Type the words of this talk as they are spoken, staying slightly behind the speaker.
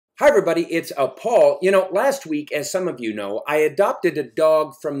Hi everybody, it's Paul. You know, last week, as some of you know, I adopted a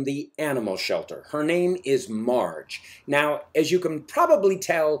dog from the animal shelter. Her name is Marge. Now, as you can probably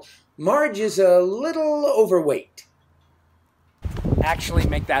tell, Marge is a little overweight. Actually,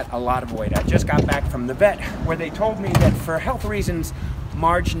 make that a lot of weight. I just got back from the vet where they told me that for health reasons,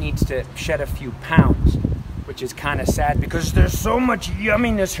 Marge needs to shed a few pounds, which is kind of sad because there's so much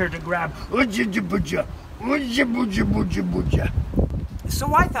yumminess here to grab.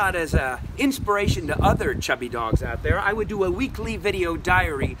 So I thought, as an inspiration to other chubby dogs out there, I would do a weekly video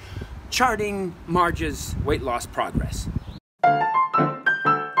diary charting Marge's weight loss progress.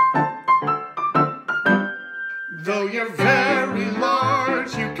 Though you're very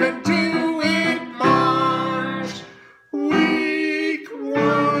large, you can do it, Marge. Week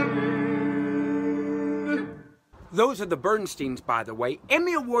 1. Those are the Bernsteins, by the way,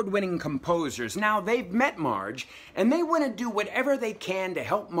 Emmy Award-winning composers. Now, they've met Marge, and they want to do whatever they can to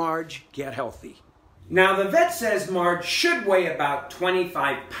help Marge get healthy. Now, the vet says Marge should weigh about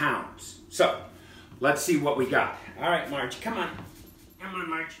 25 pounds. So, let's see what we got. All right, Marge, come on. Come on,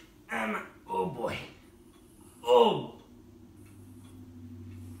 Marge. Oh, boy. Oh.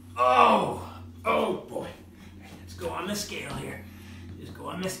 Oh, boy. Let's go on the scale here. Just go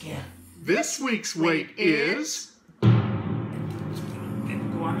on the scale. This week's weight is...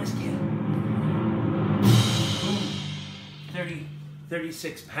 Go on the scale.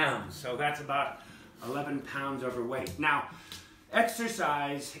 36 pounds. So that's about 11 pounds overweight. Now,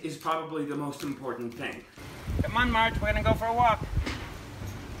 exercise is probably the most important thing. Come on, Marge, we're gonna go for a walk.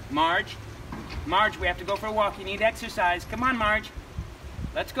 Marge, we have to go for a walk. You need exercise. Come on, Marge.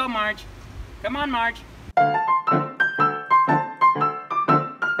 Let's go, Marge. Come on, Marge.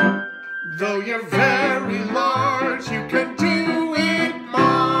 Though you're very